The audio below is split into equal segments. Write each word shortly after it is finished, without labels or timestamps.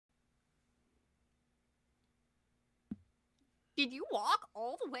Did you walk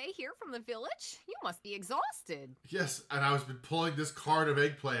all the way here from the village? You must be exhausted. Yes, and I was been pulling this cart of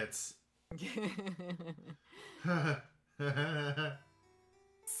eggplants.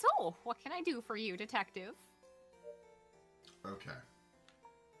 So, what can I do for you, detective? Okay.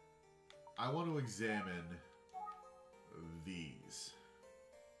 I want to examine these.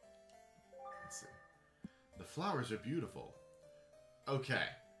 Let's see. The flowers are beautiful. Okay.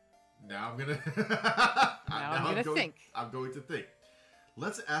 Now I'm gonna. Now I'm gonna think. I'm going to think.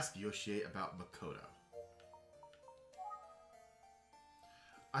 Let's ask Yoshie about Makoto.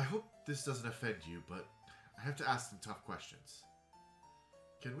 I hope this doesn't offend you, but I have to ask some tough questions.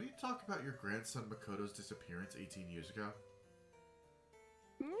 Can we talk about your grandson Makoto's disappearance 18 years ago?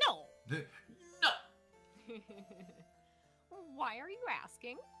 No. No! Why are you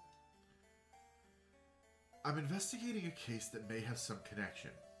asking? I'm investigating a case that may have some connection.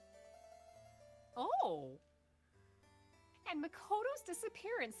 Oh. And Makoto's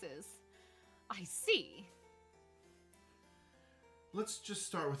disappearances. I see. Let's just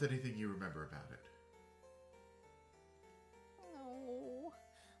start with anything you remember about it. Oh.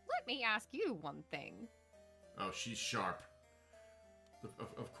 Let me ask you one thing. Oh, she's sharp.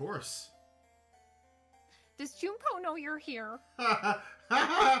 Of course. Does Junko know you're here?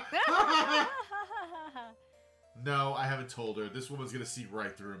 No, I haven't told her. This woman's gonna see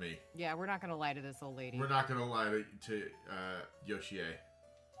right through me. Yeah, we're not gonna lie to this old lady. We're not gonna lie to Yoshie.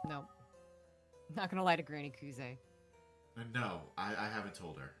 No. Not gonna lie to Granny Kuze. No, I haven't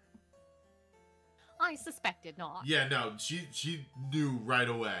told her. I suspected not. Yeah, no, she knew right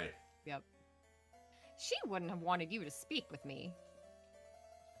away. Yep. She wouldn't have wanted you to speak with me.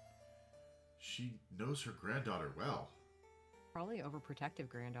 She knows her granddaughter well. Probably overprotective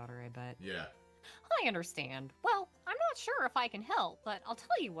granddaughter, I bet. Yeah. I understand. Well, I'm not sure if I can help, but I'll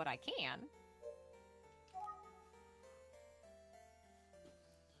tell you what I can.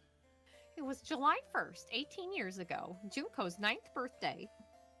 It was July 1st, 18 years ago, Junko's 9th birthday.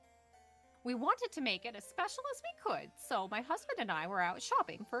 We wanted to make it as special as we could, so my husband and I were out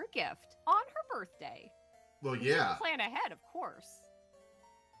shopping for a gift on her birthday. Well, We yeah. didn't plan ahead, of course.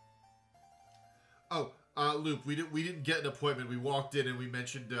 Oh, Luke, we didn't get an appointment. We walked in and we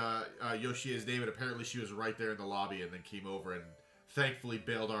mentioned Yoshie's name, and apparently she was right there in the lobby, and then came over and thankfully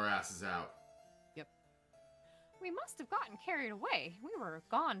bailed our asses out. Yep. We must have gotten carried away. We were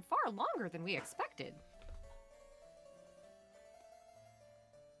gone far longer than we expected.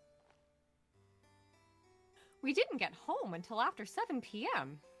 We didn't get home until after 7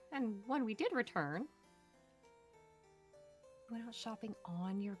 p.m., and when we did return... You went out shopping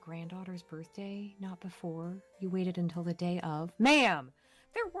on your granddaughter's birthday, not before. You waited until the day of. Ma'am!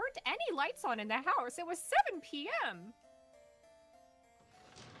 There weren't any lights on in the house. It was 7 p.m.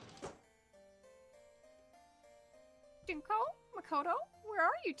 Junko? Makoto? Where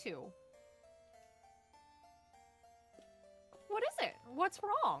are you two? What is it? What's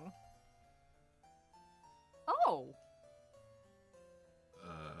wrong? Oh.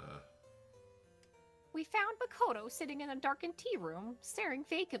 We found Makoto sitting in a darkened tea room, staring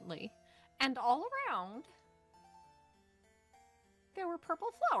vacantly. And all around, there were purple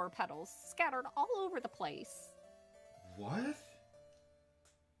flower petals scattered all over the place. What?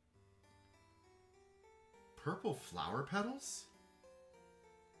 Purple flower petals?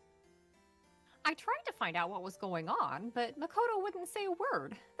 I tried to find out what was going on, but Makoto wouldn't say a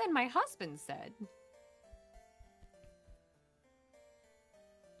word. Then my husband said,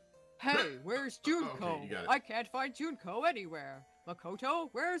 "Hey, where's Junko? Okay, you got it. I can't find Junko anywhere. Makoto,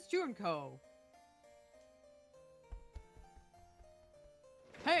 where's Junko?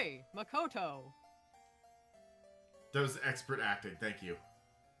 Hey, Makoto." That was expert acting. Thank you.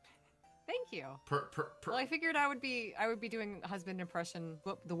 Thank you. Well, I figured I would be doing husband impression,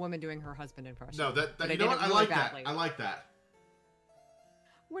 the woman doing her husband impression. No, that But you I know did what? it I really like badly. that. I like that.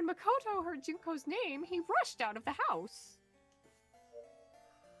 When Makoto heard Junko's name, he rushed out of the house.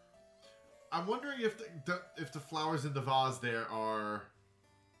 I'm wondering if the flowers in the vase there are.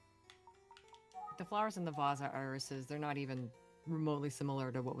 The flowers in the vase are irises. They're not even remotely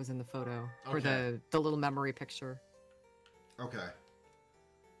similar to what was in the photo or Okay. the little memory picture. Okay.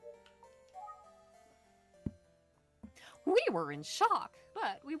 We were in shock,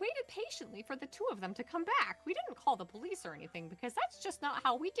 but we waited patiently for the two of them to come back. We didn't call the police or anything because that's just not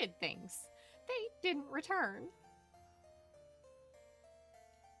how we did things. They didn't return.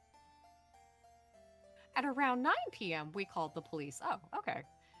 At around 9 p.m., we called the police. Oh, okay.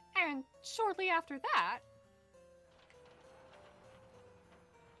 And shortly after that,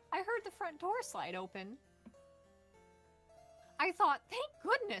 I heard the front door slide open. I thought, thank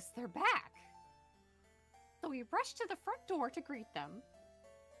goodness they're back. So we rushed to the front door to greet them.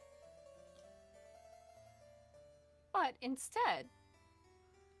 But instead,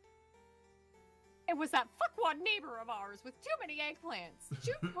 it was that fuckwad neighbor of ours with too many eggplants.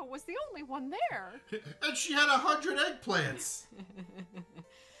 Junko was the only one there. And she had 100 eggplants!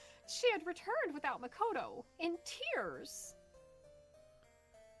 She had returned without Makoto, in tears.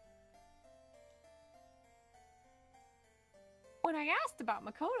 When I asked about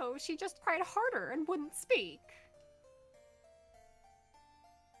Makoto, she just cried harder and wouldn't speak.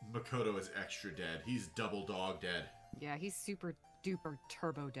 Makoto is extra dead. He's double dog dead. Yeah, he's super duper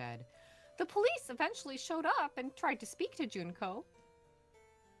turbo dead. The police eventually showed up and tried to speak to Junko,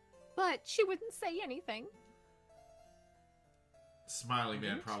 but she wouldn't say anything. Smiling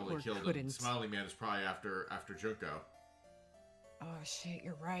Man probably killed him. Couldn't. Smiling Man is probably after Junko. Oh shit,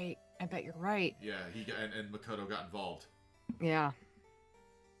 you're right. I bet you're right. Yeah, and Makoto got involved. Yeah.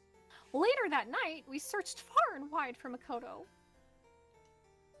 Later that night, we searched far and wide for Makoto.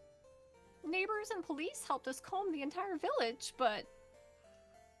 Neighbors and police helped us comb the entire village, but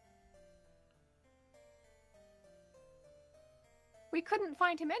we couldn't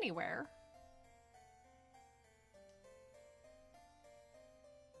find him anywhere.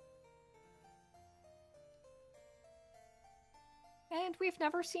 And we've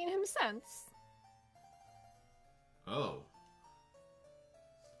never seen him since. Oh.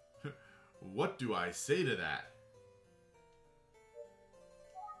 What do I say to that?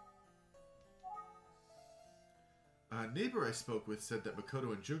 A neighbor I spoke with said that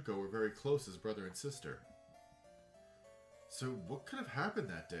Makoto and Junko were very close as brother and sister. So what could have happened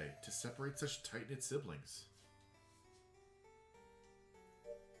that day to separate such tight-knit siblings?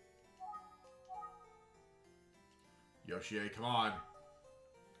 Yoshie, come on.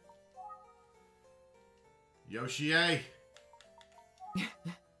 Yoshie!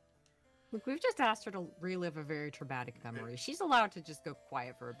 Look, we've just asked her to relive a very traumatic memory. She's allowed to just go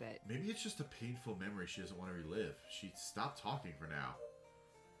quiet for a bit. Maybe it's just a painful memory she doesn't want to relive. She stopped talking for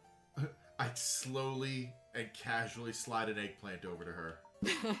now. I slowly and casually slide an eggplant over to her.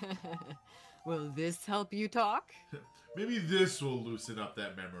 Will this help you talk? Maybe this will loosen up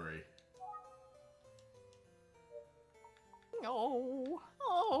that memory. Oh,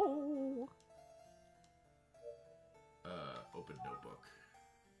 oh. Open notebook.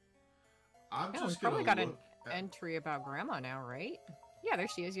 I'm Yeah, just we've probably gonna got an look at... entry about Grandma now, right? Yeah, there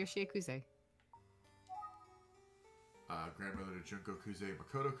she is, Yoshie Kuze. Grandmother to Junko Kuze,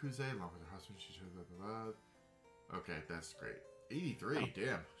 Makoto Kuze, along with her husband. She blah, blah, blah. Okay, that's great. 83, Oh.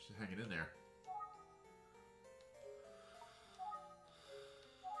 damn, she's hanging in there.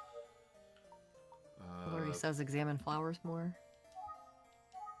 Lori says examine flowers more.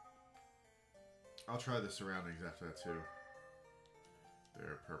 I'll try the surroundings after that too.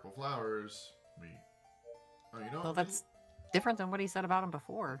 They're purple flowers. Oh, you know. Well, that's different than what he said about him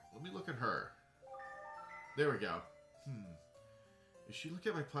before. Let me look at her. There we go. Is she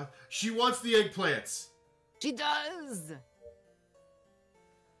looking at my plant? She wants the eggplants. She does.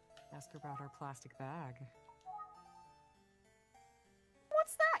 Ask her about her plastic bag.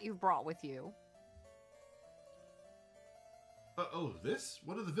 What's that you brought with you? Oh, this?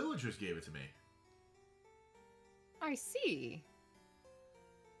 One of the villagers gave it to me. I see.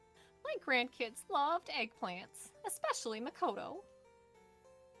 My grandkids loved eggplants, especially Makoto.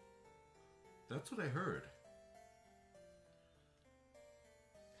 That's what I heard.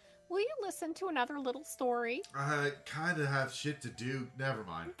 Will you listen to another little story? I kind of have shit to do. Never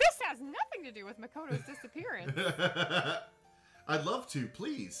mind. This has nothing to do with Makoto's disappearance. I'd love to,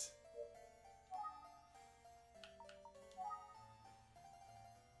 please.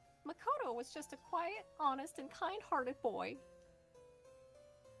 Makoto was just a quiet, honest, and kind-hearted boy.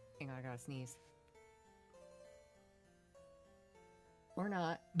 Hang on, I gotta sneeze. Or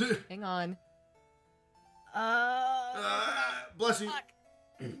not. Hang on. Bless you. Fuck.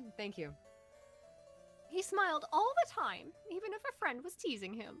 Thank you. He smiled all the time, even if a friend was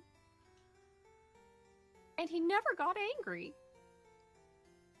teasing him. And he never got angry.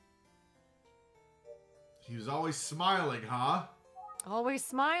 He was always smiling, huh? Always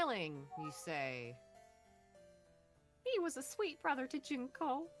smiling, you say. He was a sweet brother to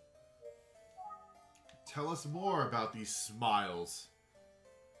Junko. Tell us more about these smiles.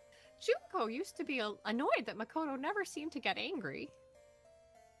 Junko used to be annoyed that Makoto never seemed to get angry.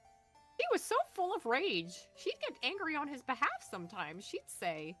 He was so full of rage. She'd get angry on his behalf sometimes. She'd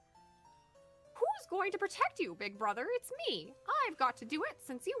say, "Who's going to protect you, big brother? It's me. I've got to do it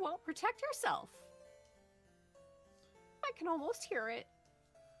since you won't protect yourself." I can almost hear it.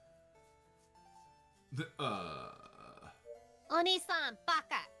 Oni-san,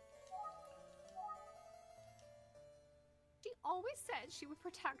 baka! always said she would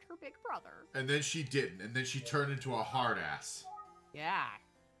protect her big brother. And then she didn't, and then she turned into a hard ass. Yeah.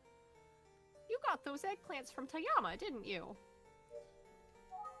 You got those eggplants from Tayama, didn't you?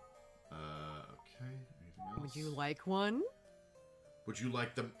 Okay. Anything else? Would you like one? Would you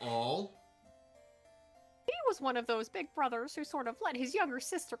like them all? He was one of those big brothers who sort of let his younger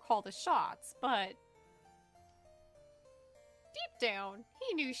sister call the shots, but deep down,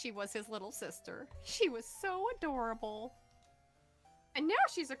 he knew she was his little sister. She was so adorable. And now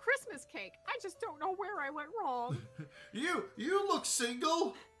she's a Christmas cake. I just don't know where I went wrong. You look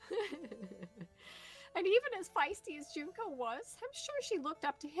single. And even as feisty as Junko was, I'm sure she looked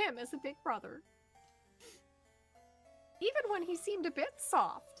up to him as a big brother. Even when he seemed a bit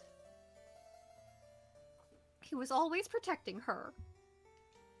soft. He was always protecting her.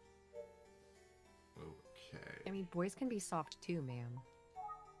 Okay. I mean, boys can be soft too, ma'am.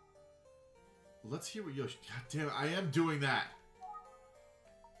 Let's hear what Yoshi... God damn it, I am doing that.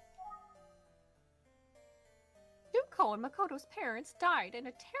 Junko and Makoto's parents died in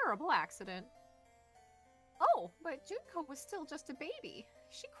a terrible accident. Oh, but Junko was still just a baby.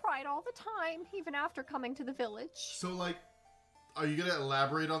 She cried all the time, even after coming to the village. So, like, are you gonna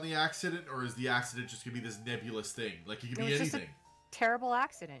elaborate on the accident, or is the accident just gonna be this nebulous thing? Like, it could be anything. Just a terrible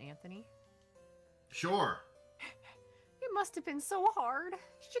accident, Anthony. Sure. It must have been so hard.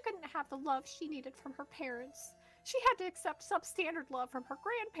 She couldn't have the love she needed from her parents. She had to accept substandard love from her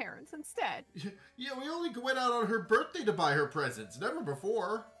grandparents instead. Yeah, we only went out on her birthday to buy her presents, never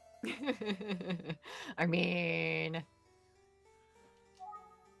before. I mean...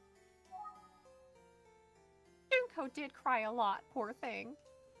 Junko did cry a lot, poor thing.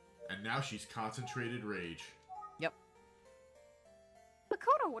 And now she's concentrated rage. Yep.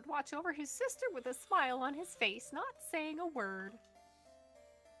 Makoto would watch over his sister with a smile on his face, not saying a word.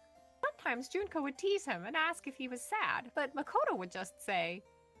 Sometimes Junko would tease him and ask if he was sad, but Makoto would just say,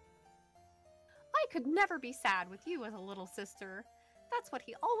 "I could never be sad with you as a little sister." That's what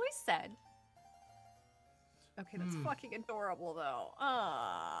he always said. Okay, that's fucking adorable, though.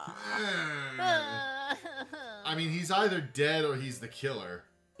 I mean, he's either dead or he's the killer.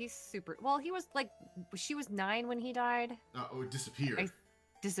 He's super... Well, he was, like... She was 9 when he died. Oh, disappeared.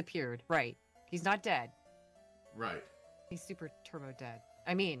 Disappeared, right. He's not dead. Right. He's super turbo dead.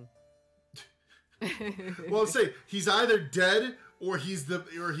 I mean... Well, say, he's either dead or he's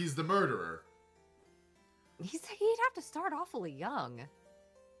the murderer. He'd have to start awfully young.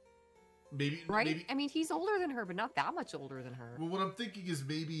 Maybe, right? Maybe, I mean, he's older than her, but not that much older than her. Well, what I'm thinking is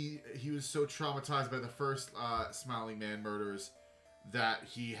maybe he was so traumatized by the first Smiling Man murders that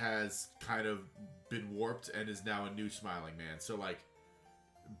he has kind of been warped and is now a new Smiling Man. So, like,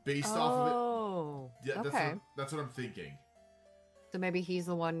 based off of it... Oh, yeah, okay. That's what I'm thinking. So maybe he's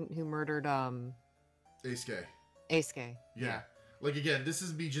the one who murdered, Eisuke. Eisuke. Yeah. Like, again, this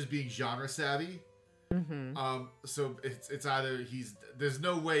is me just being genre savvy. Mm-hmm. So it's either there's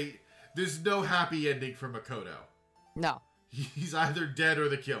no happy ending for Makoto. No. He's either dead or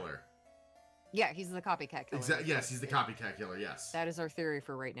the killer. Yeah, he's the copycat killer. Exactly. Yes, he's the copycat killer. Yes. That is our theory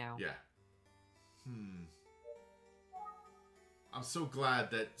for right now. Yeah. I'm so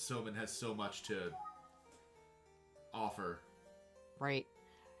glad that Soman has so much to offer. Right.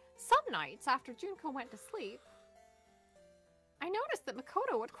 Some nights after Junko went to sleep, I noticed that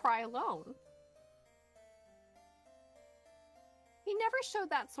Makoto would cry alone. He never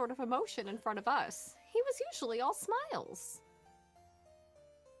showed that sort of emotion in front of us. He was usually all smiles.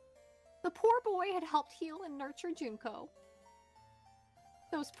 The poor boy had helped heal and nurture Junko.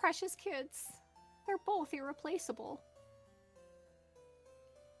 Those precious kids, they're both irreplaceable.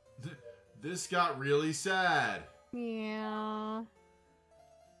 This got really sad. Yeah.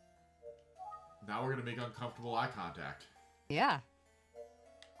 Now we're gonna make uncomfortable eye contact. Yeah.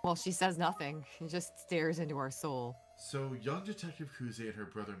 Well, she says nothing. She just stares into our soul. So, young Detective Kuze and her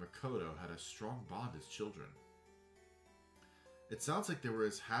brother Makoto had a strong bond as children. It sounds like they were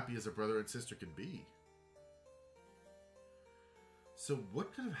as happy as a brother and sister can be. So,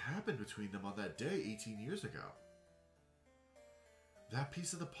 what could have happened between them on that day 18 years ago? That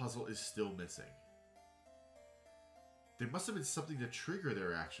piece of the puzzle is still missing. There must have been something to trigger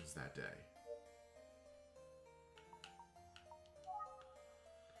their actions that day.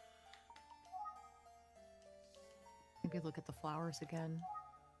 Maybe look at the flowers again.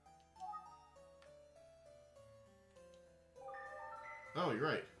 Oh, you're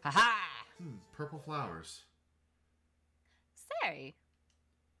right. Ha-ha! Purple flowers. Say,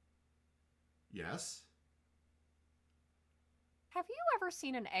 Yes? have you ever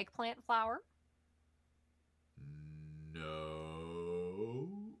seen an eggplant flower? No.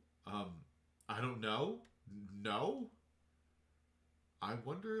 I don't know. No? I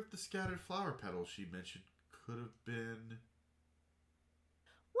wonder if the scattered flower petals she mentioned could have been...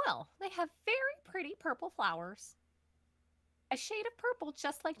 Well, they have very pretty purple flowers. A shade of purple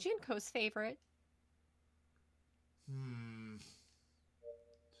just like Junko's favorite.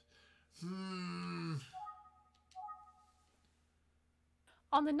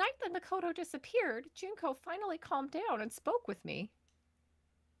 On the night that Makoto disappeared, Junko finally calmed down and spoke with me.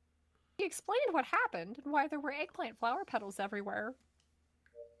 He explained what happened and why there were eggplant flower petals everywhere.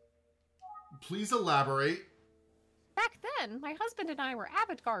 Please elaborate. Back then, my husband and I were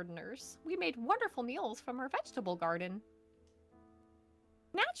avid gardeners. We made wonderful meals from our vegetable garden.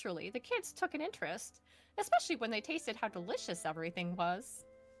 Naturally, the kids took an interest, especially when they tasted how delicious everything was.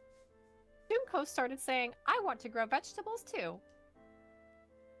 Junko started saying, I want to grow vegetables too.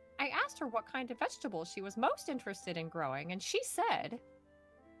 I asked her what kind of vegetables she was most interested in growing, and she said,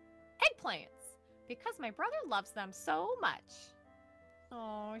 eggplants, because my brother loves them so much.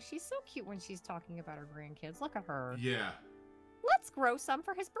 Oh, she's so cute when she's talking about her grandkids. Look at her. Yeah. Let's grow some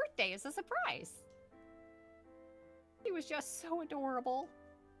for his birthday as a surprise. He was just so adorable.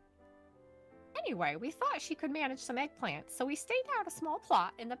 Anyway, we thought she could manage some eggplants, so we staked out a small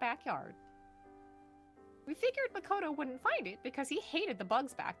plot in the backyard. We figured Makoto wouldn't find it because he hated the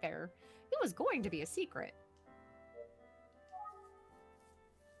bugs back there. It was going to be a secret.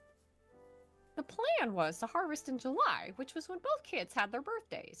 The plan was to harvest in July, which was when both kids had their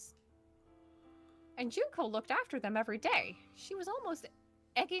birthdays. And Junko looked after them every day. She was almost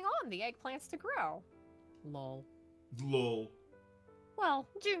egging on the eggplants to grow. Lol. Lol. Well,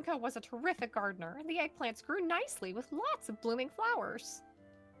 Junko was a terrific gardener, and the eggplants grew nicely with lots of blooming flowers.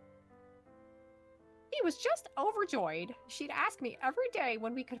 He was just overjoyed. She'd ask me every day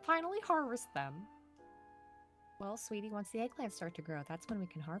when we could finally harvest them. Well, sweetie, once the eggplants start to grow, that's when we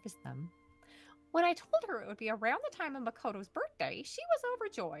can harvest them. When I told her it would be around the time of Makoto's birthday, she was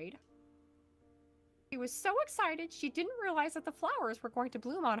overjoyed. She was so excited she didn't realize that the flowers were going to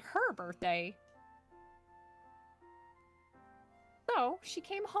bloom on her birthday. So, she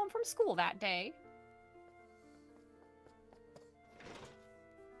came home from school that day.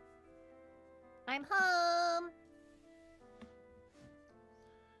 I'm home!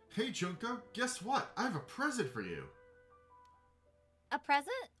 Hey, Junko, guess what? I have a present for you. A present?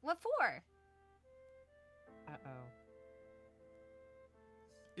 What for? Uh-oh.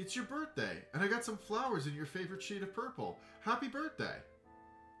 It's your birthday, and I got some flowers in your favorite shade of purple. Happy birthday!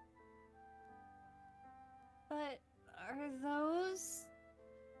 But are those...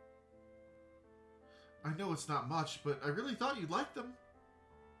 I know it's not much, but I really thought you'd like them.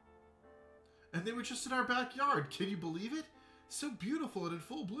 And they were just in our backyard. Can you believe it? So beautiful and in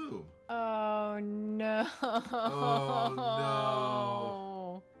full bloom. Oh, no. Oh,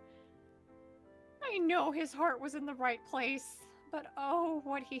 no. I know his heart was in the right place, but oh,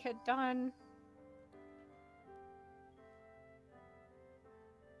 what he had done.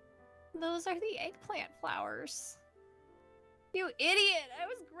 Those are the eggplant flowers. You idiot! I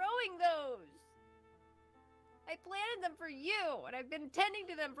was growing those! I planted them for you, and I've been tending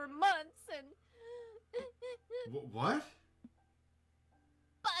to them for months, and... What?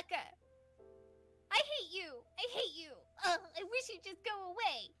 Baka! I hate you! I hate you! I wish you'd just go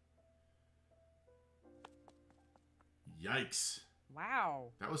away! Yikes.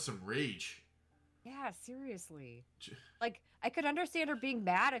 Wow. That was some rage. Yeah, seriously. Like, I could understand her being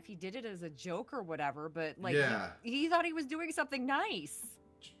mad if he did it as a joke or whatever, but, like, yeah. he thought he was doing something nice.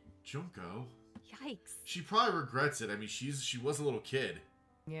 Junko? Yikes. She probably regrets it. I mean, she was a little kid.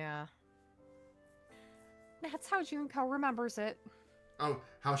 Yeah. That's how Junko remembers it. Oh,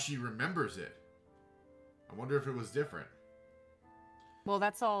 how she remembers it. I wonder if it was different. Well,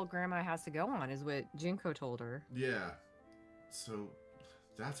 that's all Grandma has to go on, is what Junko told her. Yeah. So,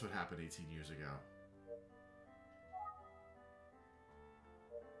 that's what happened 18 years ago.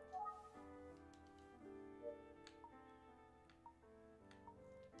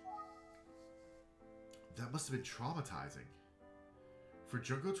 That must have been traumatizing. For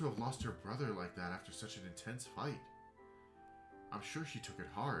Junko to have lost her brother like that after such an intense fight. I'm sure she took it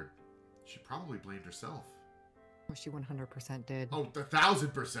hard. She probably blamed herself. Oh, she 100% did. Oh,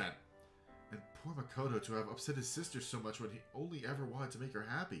 1,000%! And poor Makoto to have upset his sister so much when he only ever wanted to make her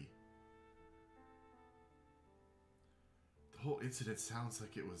happy. The whole incident sounds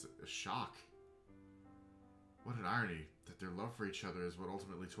like it was a shock. What an irony that their love for each other is what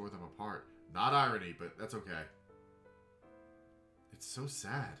ultimately tore them apart. Not irony, but that's okay. It's so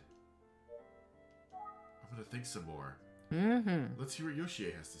sad. I'm gonna think some more. Let's hear what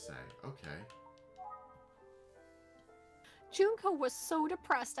Yoshie has to say. Okay. Junko was so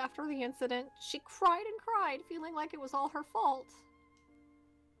depressed after the incident. She cried and cried, feeling like it was all her fault.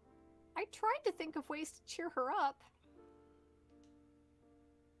 I tried to think of ways to cheer her up.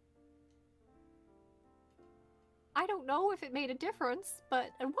 I don't know if it made a difference,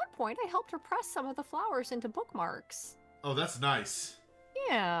 but at one point I helped her press some of the flowers into bookmarks. Oh, that's nice.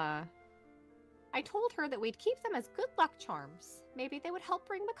 Yeah. I told her that we'd keep them as good luck charms. Maybe they would help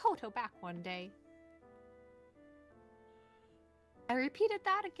bring Makoto back one day. I repeated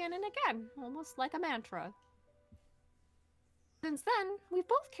that again and again, almost like a mantra. Since then, we've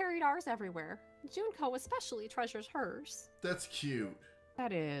both carried ours everywhere. Junko especially treasures hers. That's cute.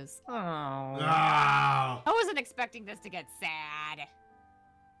 That is. Oh. Ah! I wasn't expecting this to get sad.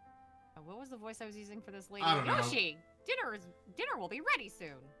 What was the voice I was using for this lady? I don't know. Yoshi! Dinner will be ready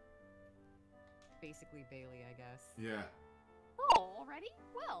soon. Basically Bailey, I guess. Yeah. Oh, already?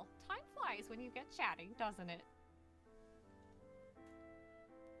 Well, time flies when you get chatting, doesn't it?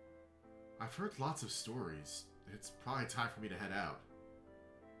 I've heard lots of stories. It's probably time for me to head out.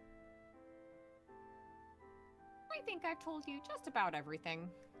 I think I've told you just about everything.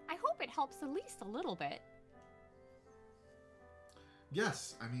 I hope it helps at least a little bit.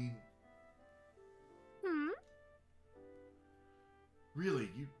 Yes, I mean... Hmm? Really,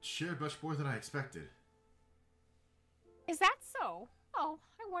 you shared much more than I expected. Is that so? Oh,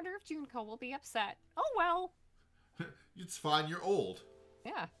 I wonder if Junko will be upset. Oh well. It's fine, you're old.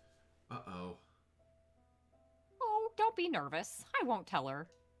 Yeah. Uh-oh. Oh, don't be nervous. I won't tell her.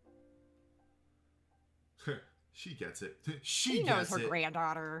 She gets it. She knows her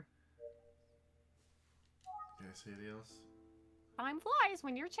granddaughter. Can I say anything else? Time flies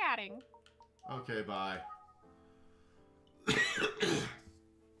when you're chatting. Okay, bye.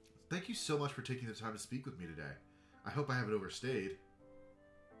 Thank you so much for taking the time to speak with me today. I hope I haven't overstayed.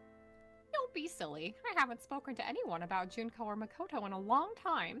 Don't be silly. I haven't spoken to anyone about Junko or Makoto in a long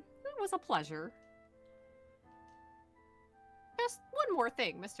time. It was a pleasure. Just one more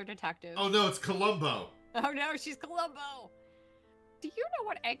thing, Mr. Detective. Oh no, it's Columbo! Oh no, she's Columbo! Do you know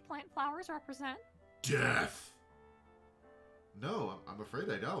what eggplant flowers represent? Death! No, I'm afraid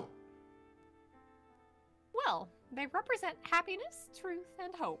I don't. Well, they represent happiness, truth,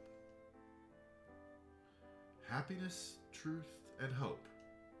 and hope. Happiness, truth, and hope.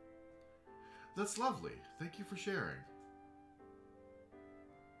 That's lovely. Thank you for sharing.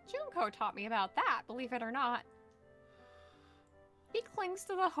 Junko taught me about that, believe it or not. He clings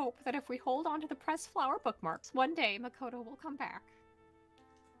to the hope that if we hold on to the pressed flower bookmarks, one day Makoto will come back.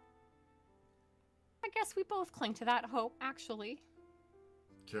 I guess we both cling to that hope, actually.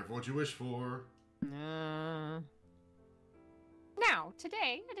 Careful what you wish for. Now,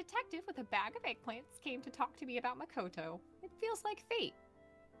 today, a detective with a bag of eggplants came to talk to me about Makoto. It feels like fate.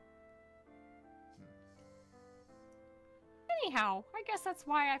 Anyhow, I guess that's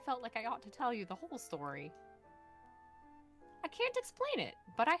why I felt like I ought to tell you the whole story. I can't explain it,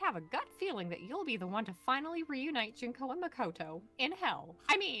 but I have a gut feeling that you'll be the one to finally reunite Junko and Makoto in hell.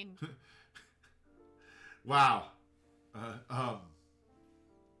 I mean... Wow. Well,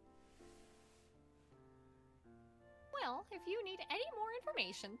 if you need any more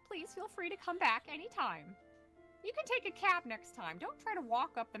information, please feel free to come back anytime. You can take a cab next time. Don't try to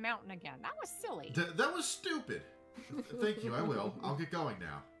walk up the mountain again. That was silly. That was stupid. Thank you, I will. I'll get going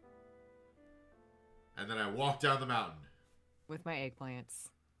now. And then I walk down the mountain. With my eggplants.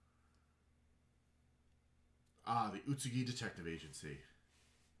 Ah, the Utsugi Detective Agency.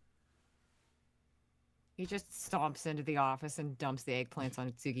 He just stomps into the office and dumps the eggplants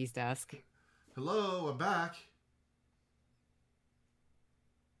on Utsugi's desk. Hello, I'm back.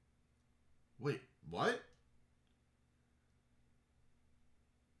 Wait, what?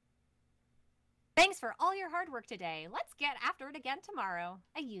 Thanks for all your hard work today. Let's get after it again tomorrow.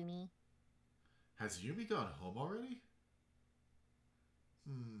 Ayumi. Has Yumi gone home already?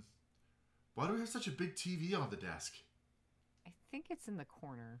 Why do we have such a big TV on the desk? I think it's in the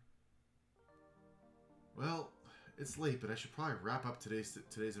corner. Well, it's late, but I should probably wrap up today's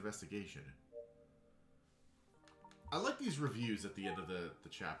investigation. I like these reviews at the end of the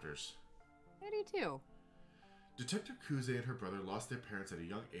chapters. I do too. Detective Kuze and her brother lost their parents at a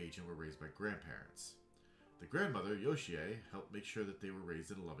young age and were raised by grandparents. The grandmother, Yoshie, helped make sure that they were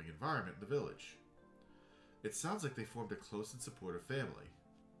raised in a loving environment in the village. It sounds like they formed a close and supportive family.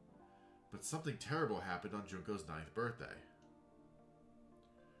 But something terrible happened on Junko's 9th birthday.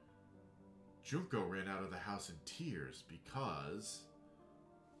 Junko ran out of the house in tears because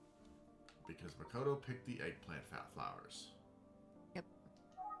Makoto picked the eggplant flowers. Yep.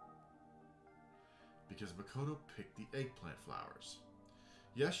 Because Makoto picked the eggplant flowers.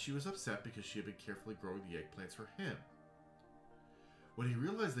 Yes, she was upset because she had been carefully growing the eggplants for him. When he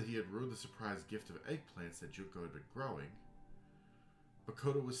realized that he had ruined the surprise gift of eggplants that Junko had been growing,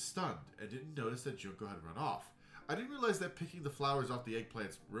 Makoto was stunned and didn't notice that Junko had run off. I didn't realize that picking the flowers off the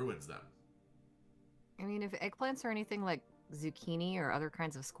eggplants ruins them. I mean, if eggplants are anything like zucchini or other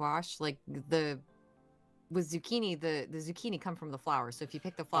kinds of squash, like with zucchini, the zucchini come from the flower. So if you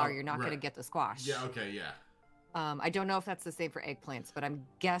pick the flower, you're not going to get the squash. Yeah, okay, yeah. I don't know if that's the same for eggplants, but I'm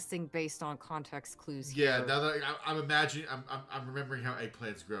guessing based on context clues Yeah, here. now that I'm imagining, I'm remembering how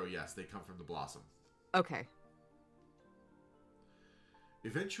eggplants grow. Yes, they come from the blossom. Okay.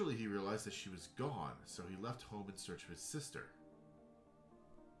 Eventually, he realized that she was gone, so he left home in search of his sister.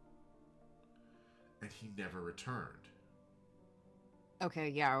 And he never returned. Okay,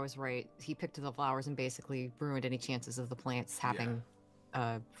 yeah, I was right. He picked the flowers and basically ruined any chances of the plants having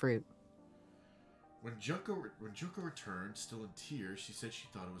fruit. When Junko returned, still in tears, she said she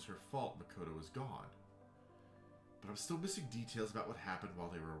thought it was her fault Makoto was gone. But I'm still missing details about what happened while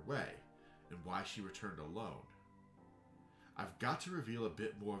they were away, and why she returned alone. I've got to reveal a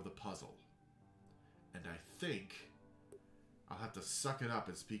bit more of the puzzle. And I think I'll have to suck it up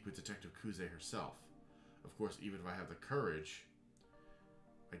and speak with Detective Kuze herself. Of course, even if I have the courage,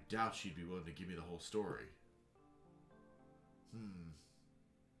 I doubt she'd be willing to give me the whole story.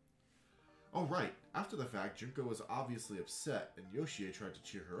 Oh, right. After the fact, Junko was obviously upset, and Yoshie tried to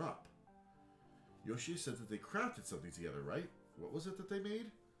cheer her up. Yoshie said that they crafted something together, right? What was it that they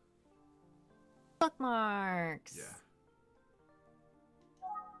made? Bookmarks. Yeah.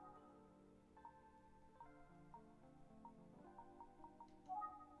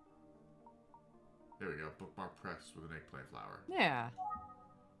 There we go. Bookmark pressed with an eggplant flower. Yeah.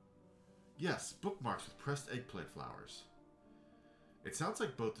 Yes, bookmarks with pressed eggplant flowers. It sounds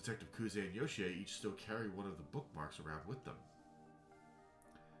like both Detective Kuze and Yoshie each still carry one of the bookmarks around with them.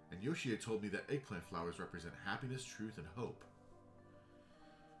 And Yoshie told me that eggplant flowers represent happiness, truth, and hope.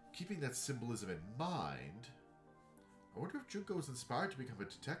 Keeping that symbolism in mind, I wonder if Junko was inspired to become a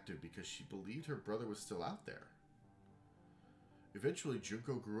detective because she believed her brother was still out there. Eventually,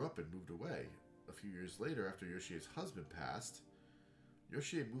 Junko grew up and moved away. A few years later, after Yoshie's husband passed,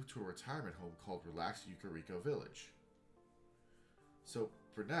 Yoshie moved to a retirement home called Relaxed Yukariko Village. So,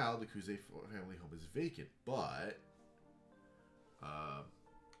 for now, the Kuze family home is vacant, but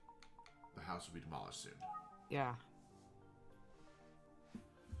the house will be demolished soon. Yeah.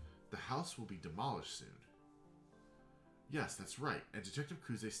 The house will be demolished soon. Yes, that's right, and Detective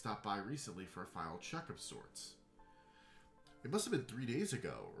Kuze stopped by recently for a final check of sorts. It must have been 3 days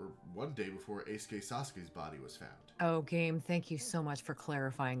ago, or one day before Eisuke Sasuke's body was found. Oh, Game, thank you so much for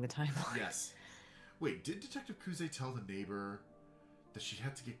clarifying the timeline. Yes. Wait, did Detective Kuze tell the neighbor that she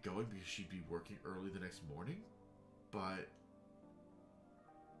had to get going because she'd be working early the next morning? But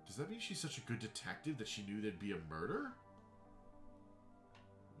does that mean she's such a good detective that she knew there'd be a murder?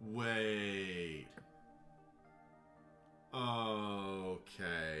 Wait.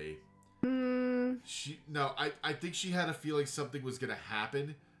 Okay. I think she had a feeling something was gonna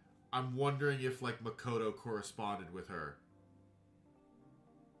happen. I'm wondering if like Makoto corresponded with her.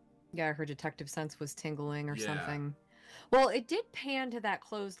 Yeah, her detective sense was tingling or something. Well, it did pan to that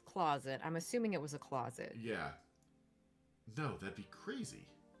closed closet. I'm assuming it was a closet. Yeah. No, that'd be crazy.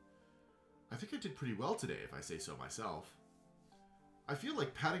 I think I did pretty well today, if I say so myself. I feel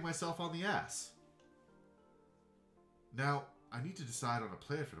like patting myself on the ass. Now, I need to decide on a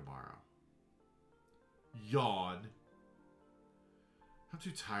plan for tomorrow. Yawn. I'm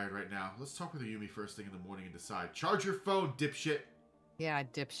too tired right now. Let's talk with Ayumi first thing in the morning and decide. Charge your phone, dipshit! Yeah,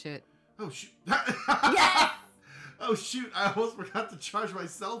 dipshit. Oh, shoot. Yes! Oh, shoot. I almost forgot to charge my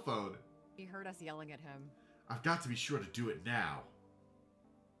cell phone. He heard us yelling at him. I've got to be sure to do it now.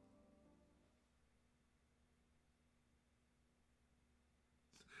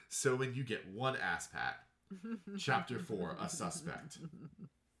 So when you get one ass pat. Chapter 4, A Suspect.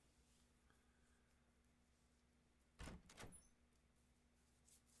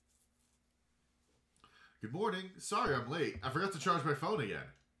 Good morning. Sorry I'm late. I forgot to charge my phone again.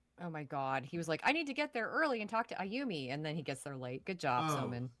 Oh my god. He was like, I need to get there early and talk to Ayumi. And then he gets there late. Good job,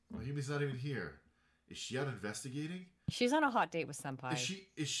 Soman. Ayumi's not even here. Is she out investigating? She's on a hot date with Senpai.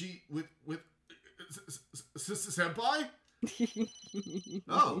 Is she with Senpai?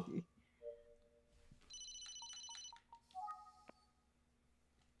 Oh.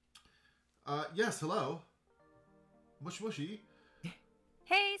 Yes, hello. Mush mushy.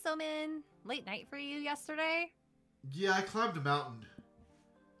 Hey, Soman. Late night for you yesterday? Yeah, I climbed a mountain.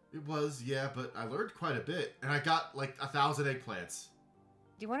 It was, yeah, but I learned quite a bit. And I got, like, 1,000 eggplants.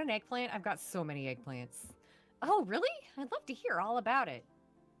 Do you want an eggplant? I've got so many eggplants. Oh, really? I'd love to hear all about it.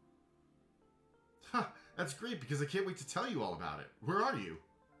 Huh, that's great because I can't wait to tell you all about it. Where are you?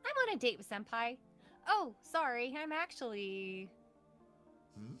 I'm on a date with Senpai. Oh, sorry, I'm actually...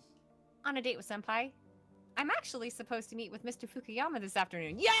 On a date with Senpai. I'm actually supposed to meet with Mr. Fukuyama this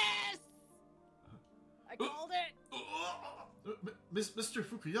afternoon. Yes! I called it! Mr.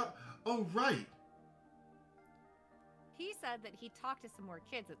 Fukuyama? Oh, right. He said that he talked to some more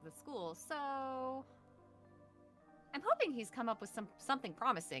kids at the school, so... I'm hoping he's come up with something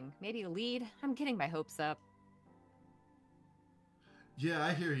promising. Maybe a lead. I'm getting my hopes up. Yeah,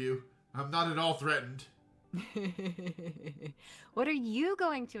 I hear you. I'm not at all threatened. What are you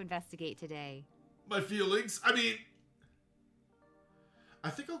going to investigate today? My feelings? I mean... I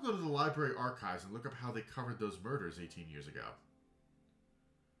think I'll go to the library archives and look up how they covered those murders 18 years ago.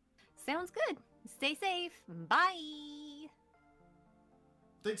 Sounds good. Stay safe. Bye!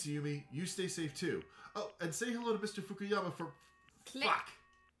 Thanks, Yumi. You stay safe, too. Oh, and say hello to Mr. Fukuyama for... Click. Fuck!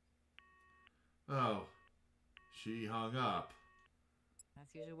 Oh. She hung up.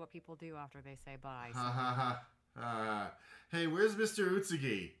 That's usually what people do after they say bye. Ha ha ha. Hey, where's Mr.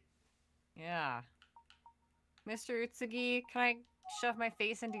 Utsugi? Yeah. Mr. Utsugi, can I shove my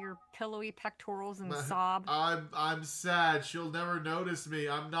face into your pillowy pectorals and sob? I'm sad. She'll never notice me.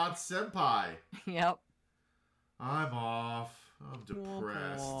 I'm not senpai. Yep. I'm off. I'm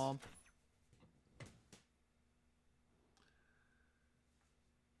depressed. Womp womp.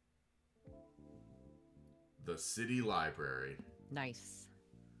 The city library. Nice.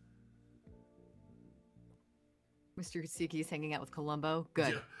 Mr. Utsugi's hanging out with Columbo.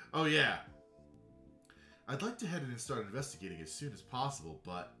 Good. Yeah. Oh, yeah. I'd like to head in and start investigating as soon as possible,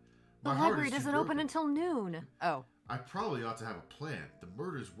 but The my heart library is too doesn't open broken. until noon. Oh. I probably ought to have a plan. The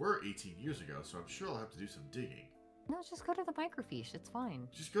murders were 18 years ago, so I'm sure I'll have to do some digging. No, just go to the microfiche. It's fine.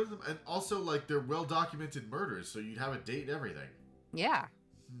 Just go to them, and also, like, they're well-documented murders, so you'd have a date and everything. Yeah.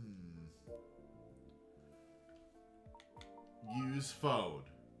 Use phone.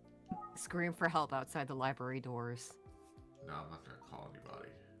 Scream for help outside the library doors. No, I'm not gonna call anybody.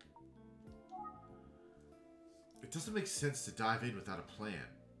 It doesn't make sense to dive in without a plan.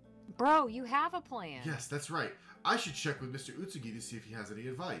 Bro, you have a plan. Yes, that's right. I should check with Mr. Utsugi to see if he has any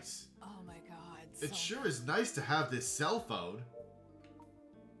advice. Oh my god. It sure is nice to have this cell phone.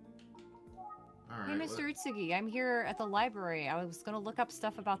 Hey, Alright. Mr. Utsugi, I'm here at the library. I was going to look up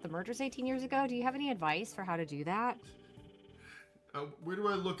stuff about the murders 18 years ago. Do you have any advice for how to do that? Where do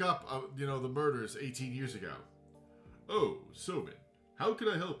I look up, the murders 18 years ago? Oh, Somin, how can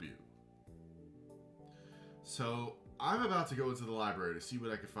I help you? So, I'm about to go into the library to see what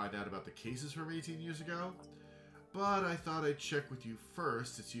I can find out about the cases from 18 years ago, but I thought I'd check with you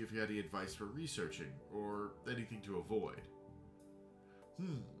first to see if you had any advice for researching, or anything to avoid.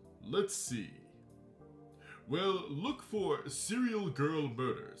 Let's see. Well, look for serial girl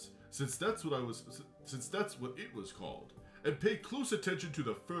murders, since that's what it was called, and pay close attention to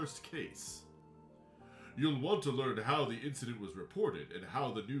the first case. You'll want to learn how the incident was reported and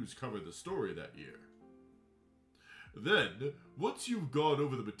how the news covered the story that year. Then, once you've gone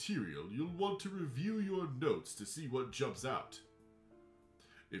over the material, you'll want to review your notes to see what jumps out.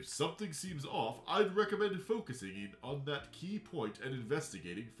 If something seems off, I'd recommend focusing in on that key point and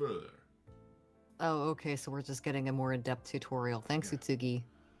investigating further. Oh, okay, so we're just getting a more in-depth tutorial. Thanks, Utsugi.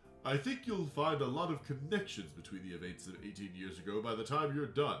 I think you'll find a lot of connections between the events of 18 years ago by the time you're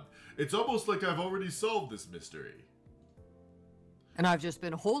done. It's almost like I've already solved this mystery. And I've just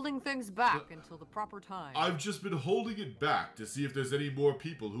been holding things back until the proper time. I've just been holding it back to see if there's any more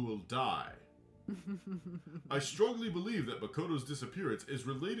people who will die. I strongly believe that Makoto's disappearance is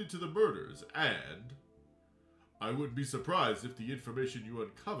related to the murders, and I wouldn't be surprised if the information you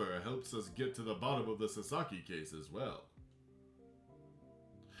uncover helps us get to the bottom of the Sasaki case as well.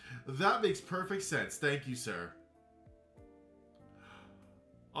 That makes perfect sense. Thank you, sir.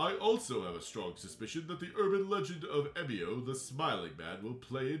 I also have a strong suspicion that the urban legend of Emio, the Smiling Man, will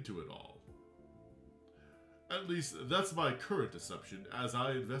play into it all. At least, that's my current assumption as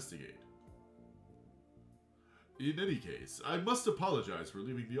I investigate. In any case, I must apologize for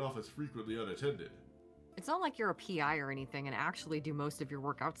leaving the office frequently unattended. It's not like you're a PI or anything and actually do most of your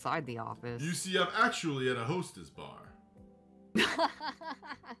work outside the office. You see, I'm actually at a hostess bar.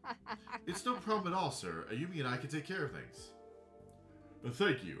 It's no problem at all, sir. Ayumi and I can take care of things.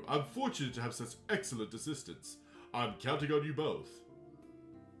 Thank you. I'm fortunate to have such excellent assistants. I'm counting on you both.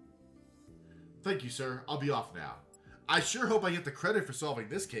 Thank you, sir. I'll be off now. I sure hope I get the credit for solving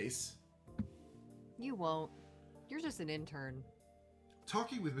this case. You won't. You're just an intern.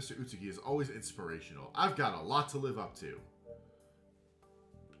 Talking with Mr. Utsugi is always inspirational. I've got a lot to live up to.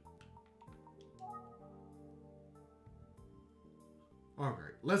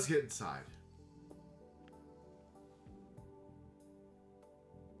 Alright, let's get inside.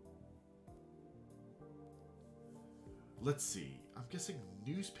 Let's see. I'm guessing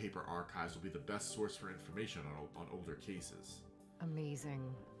newspaper archives will be the best source for information on older cases. Amazing.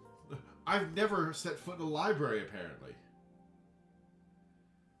 I've never set foot in a library, apparently.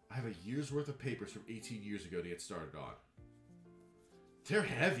 I have a year's worth of papers from 18 years ago to get started on. They're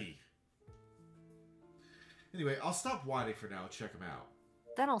heavy. Anyway, I'll stop whining for now and check them out.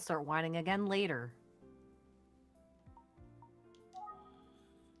 Then I'll start whining again later.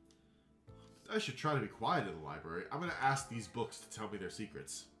 I should try to be quiet in the library. I'm going to ask these books to tell me their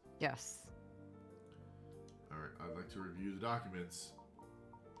secrets. Yes. Alright, I'd like to review the documents.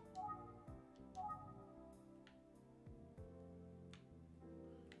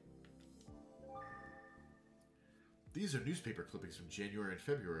 These are newspaper clippings from January and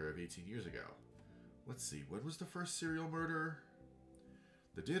February of 18 years ago. Let's see, when was the first serial murder?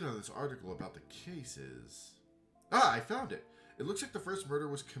 The date on this article about the case is... Ah, I found it! It looks like the first murder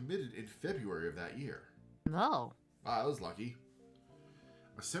was committed in February of that year. No. Ah, I was lucky.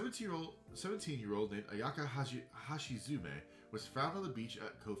 A 17-year-old named Ayaka Hashizume was found on the beach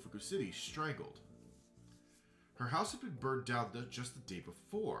at Kofuku City, strangled. Her house had been burned down just the day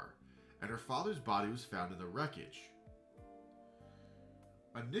before, and her father's body was found in the wreckage.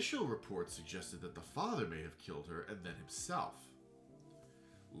 Initial reports suggested that the father may have killed her and then himself.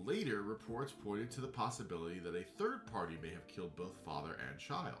 Later, reports pointed to the possibility that a third party may have killed both father and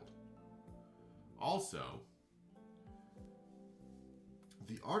child. Also,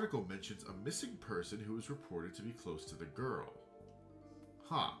 the article mentions a missing person who was reported to be close to the girl.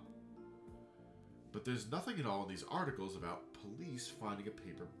 Huh. But there's nothing at all in these articles about police finding a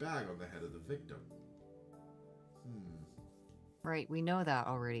paper bag on the head of the victim. Right, we know that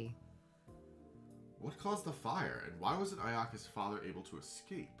already. What caused the fire, and why wasn't Ayaka's father able to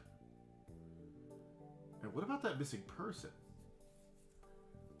escape? And what about that missing person?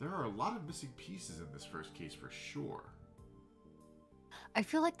 There are a lot of missing pieces in this first case for sure. I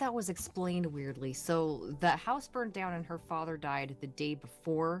feel like that was explained weirdly. So that house burned down and her father died the day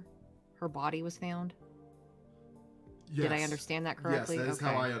before her body was found? Yes. Did I understand that correctly? Yes, that is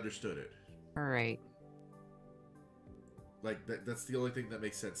how I understood it. All right. Like, that's the only thing that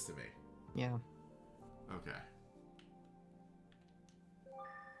makes sense to me. Yeah. Okay.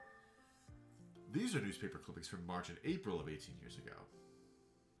 These are newspaper clippings from March and April of 18 years ago.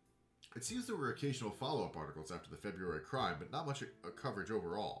 It seems there were occasional follow-up articles after the February crime, but not much coverage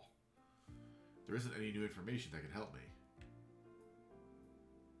overall. There isn't any new information that can help me.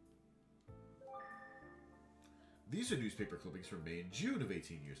 These are newspaper clippings from May and June of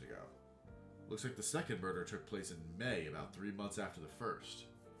 18 years ago. Looks like the second murder took place in May, about 3 months after the first.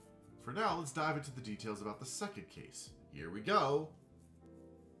 For now, let's dive into the details about the second case. Here we go!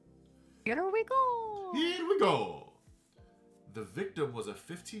 Here we go! Here we go! The victim was a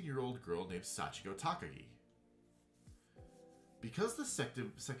 15-year-old girl named Sachiko Takagi. Because the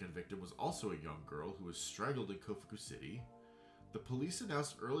second victim was also a young girl who was strangled in Kofuku City, the police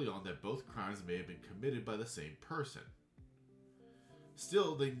announced early on that both crimes may have been committed by the same person.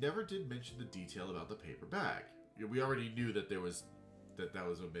 Still, they never did mention the detail about the paper bag. We already knew that that was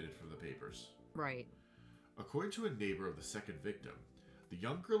omitted from the papers. Right. According to a neighbor of the second victim, the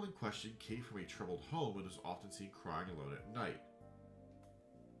young girl in question came from a troubled home and was often seen crying alone at night.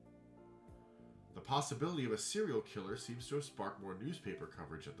 The possibility of a serial killer seems to have sparked more newspaper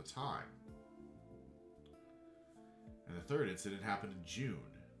coverage at the time. And the third incident happened in June.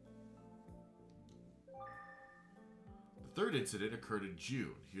 The third incident occurred in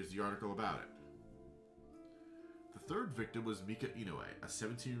June. Here's the article about it. The third victim was Mika Inoue, a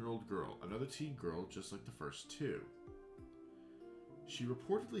 17-year-old girl, another teen girl just like the first two. She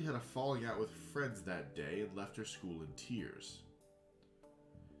reportedly had a falling out with friends that day and left her school in tears.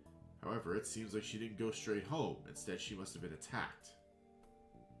 However, it seems like she didn't go straight home. Instead, she must have been attacked.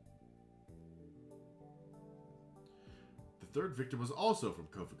 The third victim was also from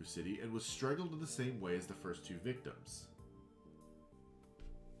Kofuku City and was strangled in the same way as the first two victims.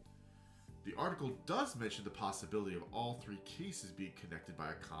 The article does mention the possibility of all three cases being connected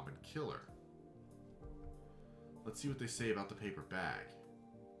by a common killer. Let's see what they say about the paper bag.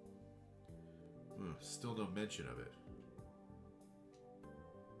 Still no mention of it.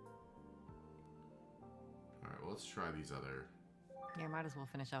 Alright, well, let's try these other... Yeah, might as well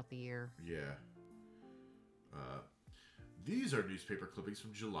finish out the year. Yeah. These are newspaper clippings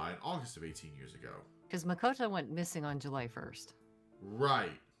from July and August of 18 years ago. Because Makoto went missing on July 1st.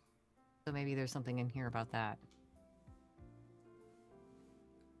 Right. So maybe there's something in here about that.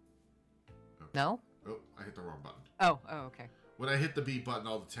 Okay. No? Oh, I hit the wrong button. Oh, okay. When I hit the B button,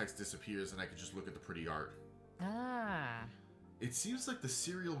 all the text disappears and I can just look at the pretty art. Ah. It seems like the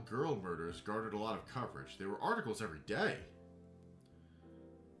serial girl murders garnered a lot of coverage. There were articles every day.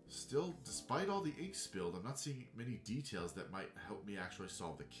 Still, despite all the ink spilled, I'm not seeing many details that might help me actually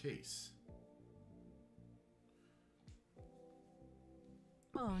solve the case.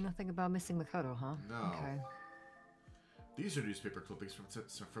 Oh, nothing about missing Makoto, huh? No. Okay. These are newspaper clippings from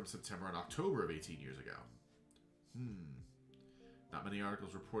September and October of 18 years ago. Not many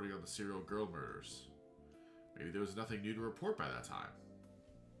articles reporting on the serial girl murders. Maybe there was nothing new to report by that time.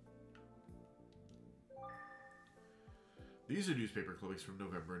 These are newspaper clippings from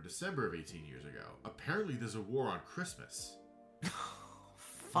November and December of 18 years ago. Apparently there's a war on Christmas.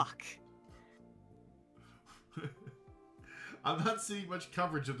 Fuck. I'm not seeing much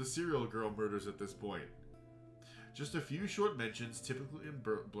coverage of the serial girl murders at this point. Just a few short mentions, typically in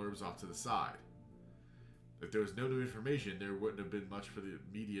blurbs off to the side. If there was no new information, there wouldn't have been much for the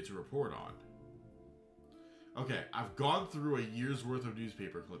media to report on. Okay, I've gone through a year's worth of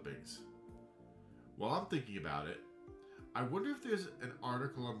newspaper clippings. While I'm thinking about it, I wonder if there's an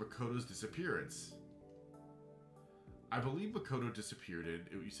article on Makoto's disappearance. I believe Makoto disappeared in,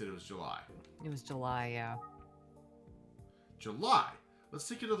 you said it was July. It was July, yeah. July? Let's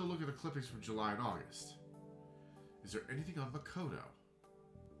take another look at the clippings from July and August. Is there anything on Makoto?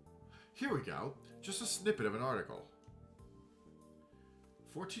 Here we go. Just a snippet of an article.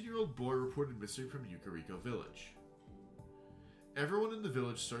 14-year-old boy reported missing from Yukariko village. Everyone in the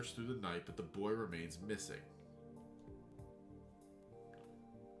village searched through the night, but the boy remains missing.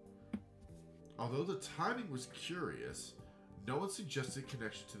 Although the timing was curious, no one suggested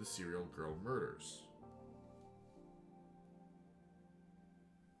connection to the serial girl murders.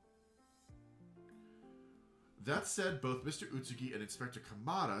 That said, both Mr. Utsugi and Inspector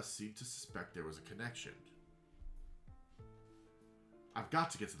Kamada seemed to suspect there was a connection. I've got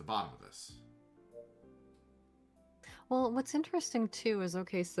to get to the bottom of this. Well, what's interesting too is,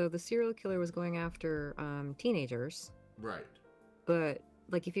 okay, so the serial killer was going after teenagers. Right. But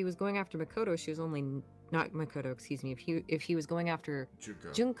like if he was going after Makoto, she was only not Makoto, excuse me. If he was going after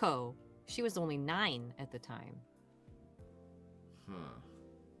Junko, she was only 9 at the time. Huh.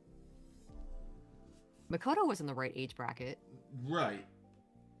 Makoto was in the right age bracket. Right.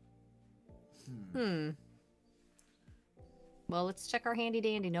 Well, let's check our handy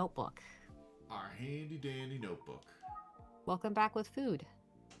dandy notebook. Our handy dandy notebook. Welcome back with food.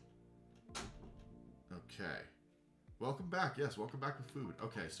 Okay. Welcome back. Yes, welcome back with food.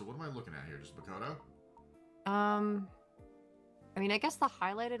 Okay, so what am I looking at here? Just Makoto? I mean, I guess the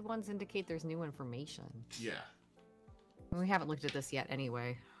highlighted ones indicate there's new information. Yeah. We haven't looked at this yet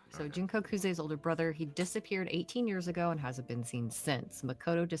anyway. So Okay. Junko Kuze's older brother, he disappeared 18 years ago and hasn't been seen since.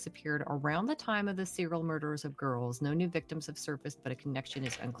 Makoto disappeared around the time of the serial murders of girls. No new victims have surfaced, but a connection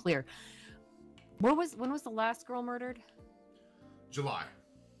is unclear. When was the last girl murdered? July.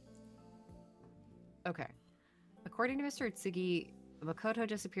 Okay. According to Mr. Utsugi, Makoto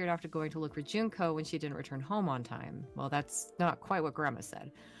disappeared after going to look for Junko when she didn't return home on time. Well, that's not quite what Grandma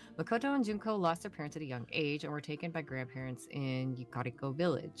said. Makoto and Junko lost their parents at a young age and were taken by grandparents in Yukariko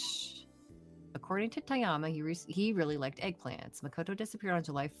village. According to Tayama, he really liked eggplants. Makoto disappeared on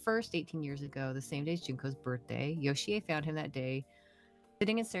July 1st, 18 years ago, the same day as Junko's birthday. Yoshie found him that day,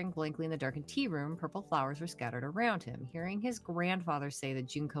 sitting and staring blankly in the darkened tea room. Purple flowers were scattered around him. Hearing his grandfather say that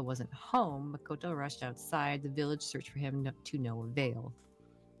Junko wasn't home, Makoto rushed outside. The village searched for him to no avail.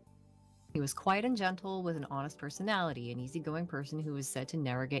 He was quiet and gentle, with an honest personality, an easygoing person who was said to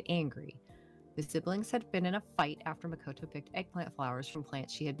never get angry. The siblings had been in a fight after Makoto picked eggplant flowers from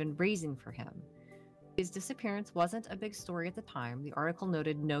plants she had been raising for him. His disappearance wasn't a big story at the time. The article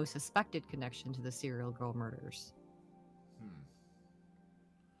noted no suspected connection to the serial girl murders.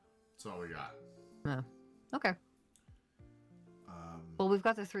 That's all we got. Okay. Well, we've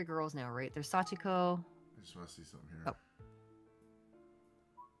got the 3 girls now, right? There's Sachiko. I just want to see something here. Oh.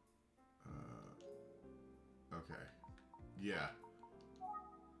 Okay. Yeah.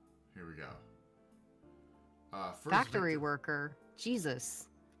 Here we go. First Factory victim, worker. Jesus.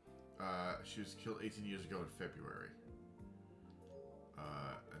 she was killed 18 years ago in February.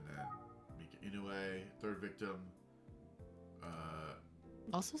 And then Mika Inoue, third victim.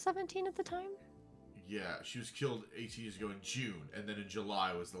 Also 17 at the time? Yeah, she was killed 18 years ago in June, and then in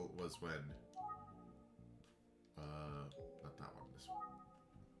July was when. Not that one. This one.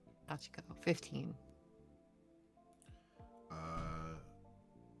 Sachiko. 15.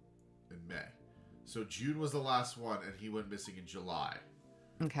 In May. So June was the last one, and he went missing in July.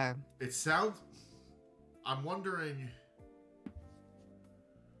 Okay. It sounds... I'm wondering...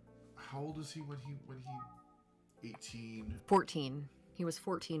 How old is he when he 18? 14. He was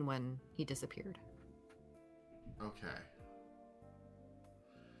 14 when he disappeared. Okay.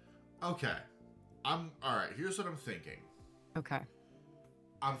 Okay. Alright, here's what I'm thinking. Okay.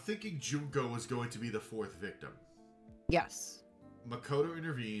 I'm thinking Junko is going to be the fourth victim. Yes. Makoto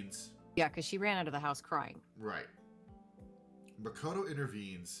intervenes. Yeah, because she ran out of the house crying. Right. Makoto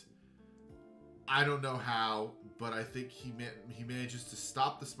intervenes. I don't know how, but I think he manages to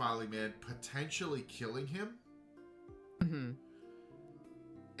stop the Smiling Man, potentially killing him. Mm-hmm.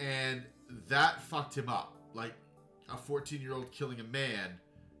 And that fucked him up. Like, a 14-year-old killing a man,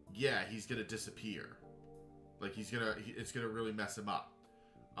 yeah, he's gonna disappear. Like, it's gonna really mess him up.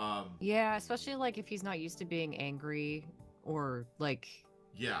 Yeah, especially, like, if he's not used to being angry or, like...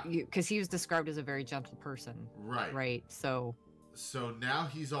 Yeah. Because he was described as a very gentle person. Right. Right, so... So now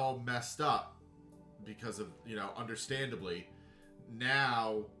he's all messed up because of, understandably.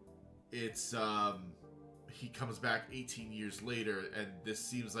 Now it's, he comes back 18 years later and this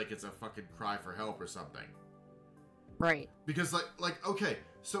seems like it's a fucking cry for help or something. Right. Because, okay,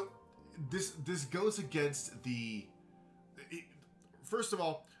 so this goes against the... First of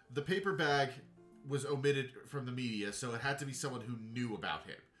all, the paper bag was omitted from the media, so it had to be someone who knew about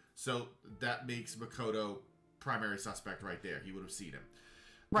him. So that makes Makoto primary suspect right there. He would have seen him.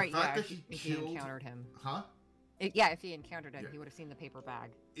 Right, yeah, if he encountered him. Huh? If he encountered him, he would have seen the paper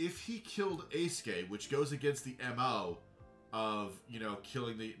bag. If he killed Eisuke, which goes against the MO of,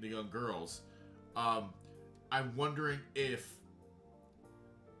 killing the young girls, I'm wondering if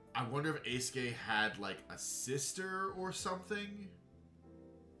Eisuke had, like, a sister or something.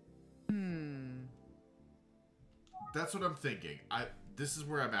 That's what I'm thinking. This is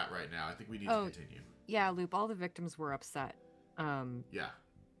where I'm at right now. I think we need to continue. Yeah, Loop, all the victims were upset. Yeah.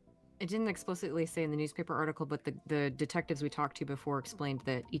 It didn't explicitly say in the newspaper article, but the detectives we talked to before explained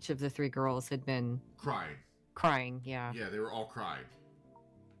that each of the three girls had been... Crying, yeah. Yeah, they were all crying.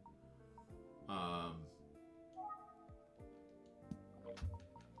 Let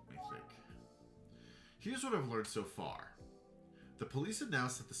me think. Here's what I've learned so far. The police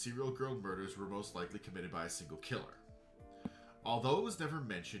announced that the serial girl murders were most likely committed by a single killer. Although it was never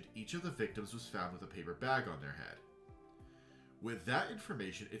mentioned, each of the victims was found with a paper bag on their head. With that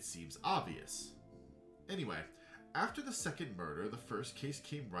information, it seems obvious. Anyway, after the second murder, the first case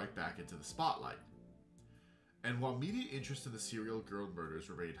came right back into the spotlight. And while media interest in the serial girl murders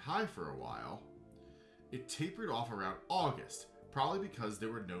remained high for a while, it tapered off around August, probably because there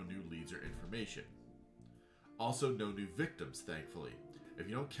were no new leads or information. Also, no new victims, thankfully, if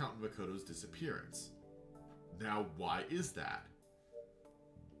you don't count Makoto's disappearance. Now, why is that?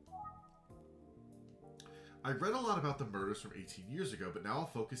 I read a lot about the murders from 18 years ago, but now I'll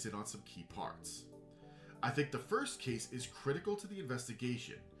focus in on some key parts. I think the first case is critical to the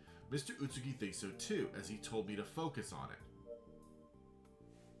investigation. Mr. Utsugi thinks so too, as he told me to focus on it.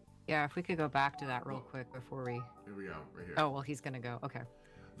 Yeah, if we could go back to that real quick before we... Here we go, right here. Oh, well, he's gonna go. Okay.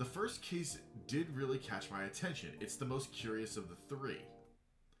 The first case did really catch my attention. It's the most curious of the three.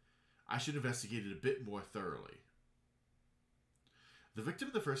 I should investigate it a bit more thoroughly. The victim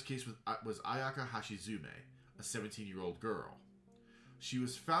in the first case was Ayaka Hashizume, a 17-year-old girl. She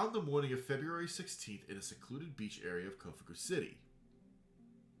was found the morning of February 16th in a secluded beach area of Kofuku City.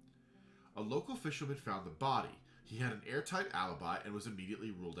 A local fisherman found the body. He had an airtight alibi and was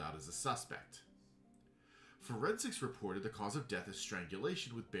immediately ruled out as a suspect. Forensics reported the cause of death as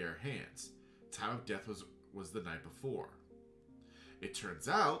strangulation with bare hands. Time of death was the night before. It turns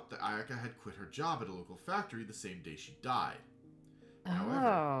out that Ayaka had quit her job at a local factory the same day she died.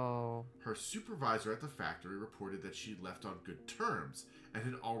 However, her supervisor at the factory reported that she left on good terms and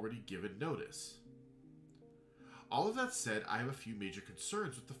had already given notice. All of that said, I have a few major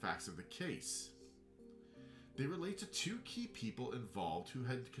concerns with the facts of the case. They relate to two key people involved who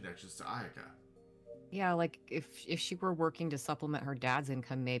had connections to Ayaka. Yeah, like, if she were working to supplement her dad's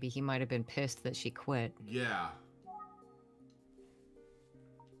income, maybe he might have been pissed that she quit. Yeah.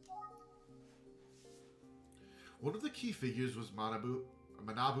 One of the key figures was Manabu.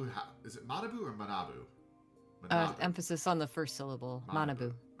 Is it Manabu or Manabu? Manabu. Emphasis on the first syllable.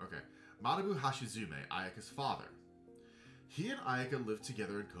 Manabu. Okay. Manabu Hashizume, Ayaka's father. He and Ayaka lived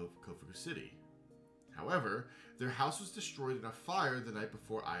together in Kofuku City. However, their house was destroyed in a fire the night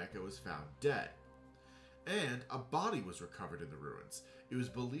before Ayaka was found dead. And a body was recovered in the ruins. It was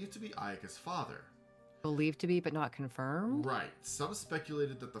believed to be Ayaka's father. Believed to be, but not confirmed? Right. Some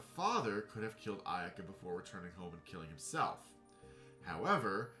speculated that the father could have killed Ayaka before returning home and killing himself.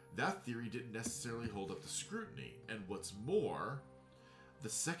 However, that theory didn't necessarily hold up to scrutiny, and what's more, the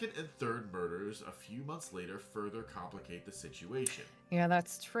second and third murders a few months later further complicate the situation. Yeah,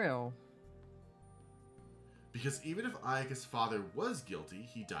 that's true. Because even if Ayaka's father was guilty,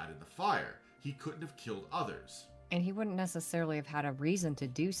 he died in the fire. He couldn't have killed others. And he wouldn't necessarily have had a reason to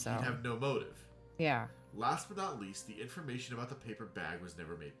do so. He'd have no motive. Yeah. Last but not least, the information about the paper bag was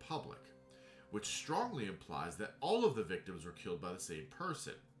never made public, which strongly implies that all of the victims were killed by the same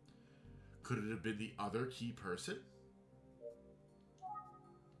person. Could it have been the other key person?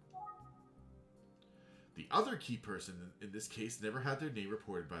 The other key person in this case never had their name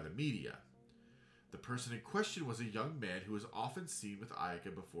reported by the media. The person in question was a young man who was often seen with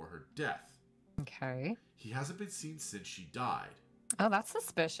Ayaka before her death. Okay. He hasn't been seen since she died. Oh, that's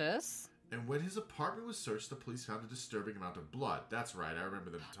suspicious. And when his apartment was searched, the police found a disturbing amount of blood. That's right, I remember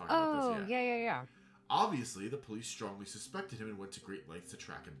them talking about this. Yeah. Obviously, the police strongly suspected him and went to great lengths to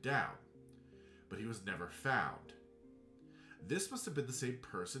track him down. But he was never found. This must have been the same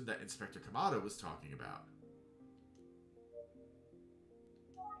person that Inspector Kamada was talking about.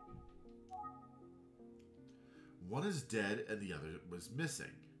 One is dead and the other was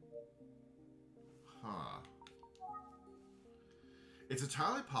missing. Huh. It's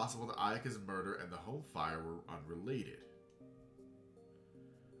entirely possible that Ayaka's murder and the home fire were unrelated.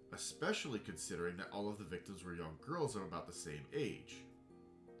 Especially considering that all of the victims were young girls of about the same age.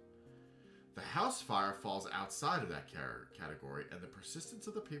 The house fire falls outside of that category, and the persistence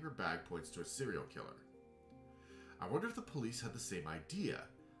of the paper bag points to a serial killer. I wonder if the police had the same idea.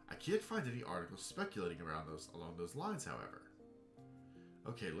 I can't find any articles speculating along those lines, however.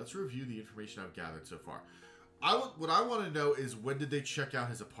 Okay, let's review the information I've gathered so far. What I want to know is, when did they check out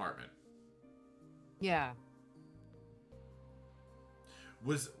his apartment? Yeah.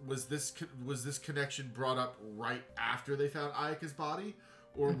 Was this connection brought up right after they found Ayaka's body,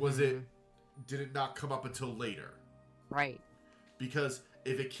 or was it? Did it not come up until later? Right. Because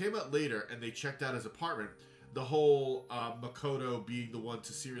if it came up later and they checked out his apartment, the whole Makoto being the one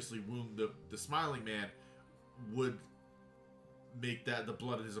to seriously wound the smiling man would make the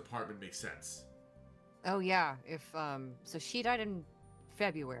blood in his apartment make sense. Oh yeah. If so she died in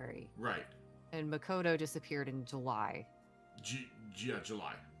February. Right. And Makoto disappeared in July.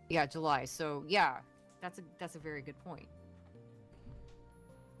 July. Yeah, July. So yeah, that's a very good point.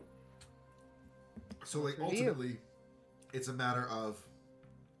 So, like, ultimately, it's a matter of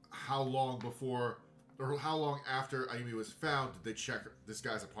how long before, or how long after Emio was found did they check this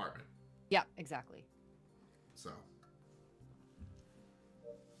guy's apartment. Yeah, exactly. So,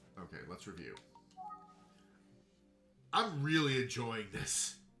 okay, let's review. I'm really enjoying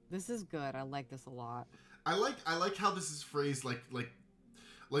this. This is good. I like this a lot. I like how this is phrased like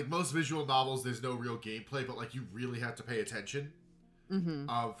most visual novels. There's no real gameplay, but like you really have to pay attention.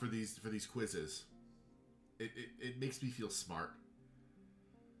 For these quizzes. It makes me feel smart.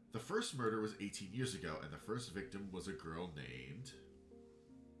 The first murder was 18 years ago, and the first victim was a girl named...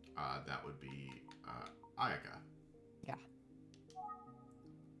 that would be Ayaka. Yeah.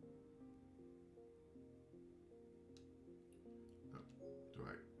 How do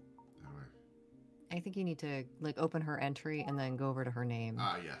I... I think you need to, like, open her entry and then go over to her name.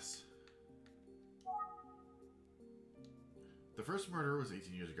 Yes. The first murder was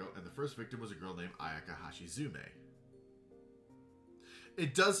 18 years ago, and the first victim was a girl named Ayaka Hashizume.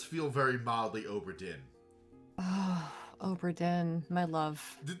 It does feel very mildly Oberdin. Oh, Oberdin, my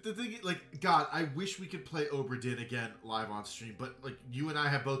love. The thing, like, God, I wish we could play Oberdin again live on stream, but, like, you and I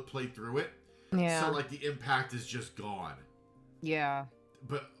have both played through it. Yeah. So, like, the impact is just gone. Yeah.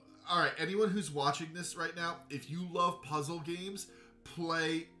 But, alright, anyone who's watching this right now, if you love puzzle games,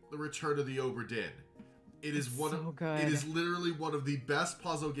 play The Return of the Oberdin. It is It is literally one of the best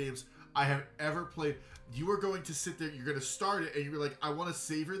puzzle games I have ever played. You are going to sit there, you're going to start it, and you're like, I want to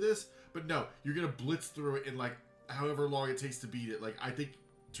savor this, but no, you're going to blitz through it in, like, however long it takes to beat it. Like, I think,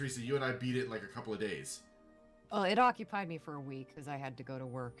 Theresa, you and I beat it in, like, a couple of days. Oh, it occupied me for a week because I had to go to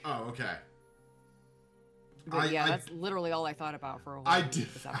work. Oh, okay. But yeah, that's literally all I thought about for a while. I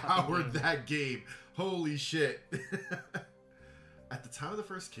devoured that game. Holy shit. At the time of the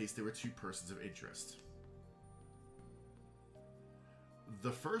first case, there were two persons of interest.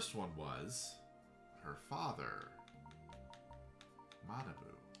 The first one was her father,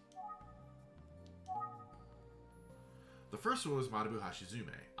 Manabu. The first one was Manabu Hashizume,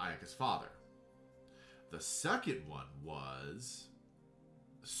 Ayaka's father. The second one was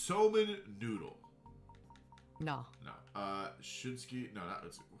Somen Noodle. No. Shunsuke. No, not.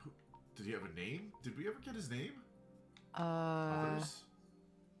 Did he have a name? Did we ever get his name? Others?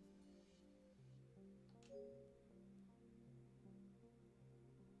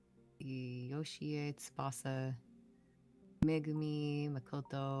 Yoshie Tsubasa, Megumi,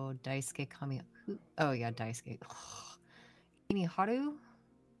 Makoto, Daisuke Kamihara. Oh, yeah, Daisuke. Iniharu?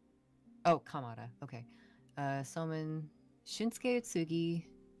 Oh, Kamada. Okay. Somen, Shinsuke Utsugi,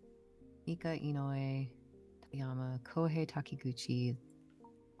 Mika Inoue, Fukuyama, Kohei Takiguchi,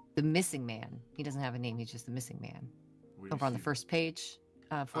 the missing man. He doesn't have a name. He's just the missing man. Over on the first page,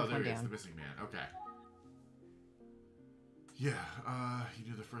 fourth there one he is, down. the missing man. Okay. Yeah, he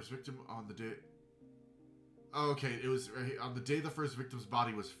knew the first victim on the day. Oh, okay, it was on the day the first victim's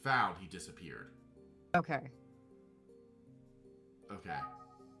body was found. He disappeared. Okay. Okay.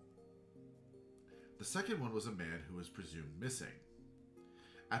 The second one was a man who was presumed missing.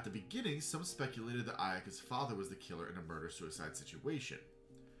 At the beginning, some speculated that Ayaka's father was the killer in a murder-suicide situation.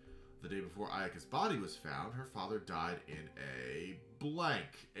 The day before Ayaka's body was found, her father died in a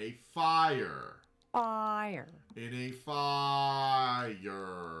blank. A fire. Fire. In a fire.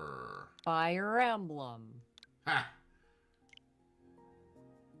 Fire Emblem. Ha!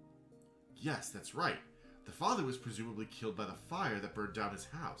 Yes, that's right. The father was presumably killed by the fire that burned down his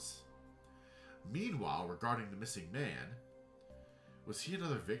house. Meanwhile, regarding the missing man, was he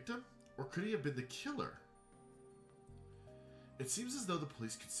another victim, or could he have been the killer? It seems as though the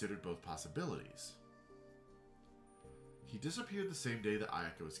police considered both possibilities. He disappeared the same day that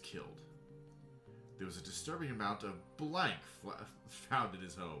Ayaka was killed. There was a disturbing amount of blank found in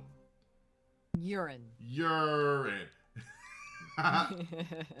his home. Urine. Urine.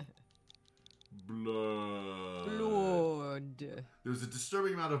 Blood. Blood. There was a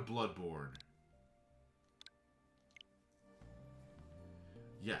disturbing amount of bloodborne.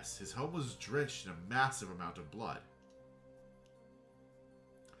 Yes, his home was drenched in a massive amount of blood.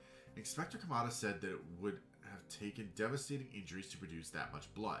 Inspector Kamada said that it would have taken devastating injuries to produce that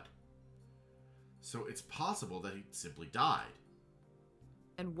much blood. So it's possible that he simply died.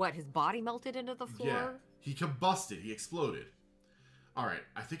 And what, his body melted into the floor? Yeah, he combusted, he exploded. Alright,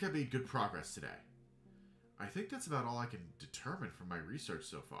 I think I made good progress today. I think that's about all I can determine from my research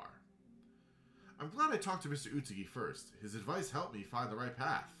so far. I'm glad I talked to Mr. Utsugi first. His advice helped me find the right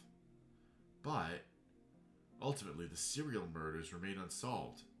path. But, ultimately, the serial murders remain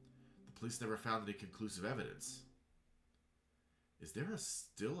unsolved. The police never found any conclusive evidence. Is there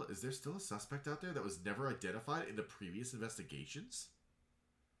still a suspect out there that was never identified in the previous investigations?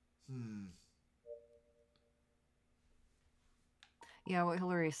 Yeah, what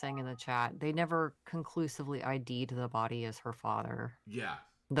Hillary is saying in the chat, they never conclusively ID'd the body as her father. Yeah.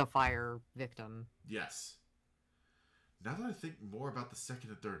 The fire victim. Yes. Now that I think more about the second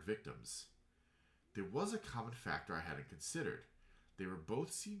and third victims, there was a common factor I hadn't considered. They were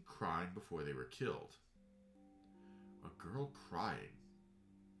both seen crying before they were killed. A girl crying.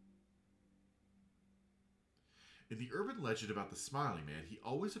 In the urban legend about the Smiling Man, he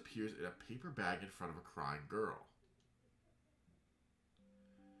always appears in a paper bag in front of a crying girl.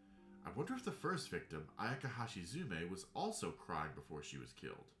 I wonder if the first victim, Ayaka Hashizume, was also crying before she was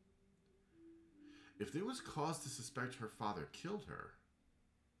killed. If there was cause to suspect her father killed her,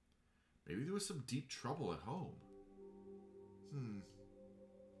 maybe there was some deep trouble at home.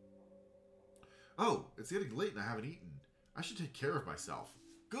 Oh, it's getting late and I haven't eaten. I should take care of myself.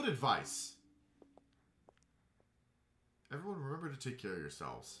 Good advice. Everyone remember to take care of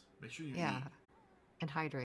yourselves. Make sure you eat. And hydrate.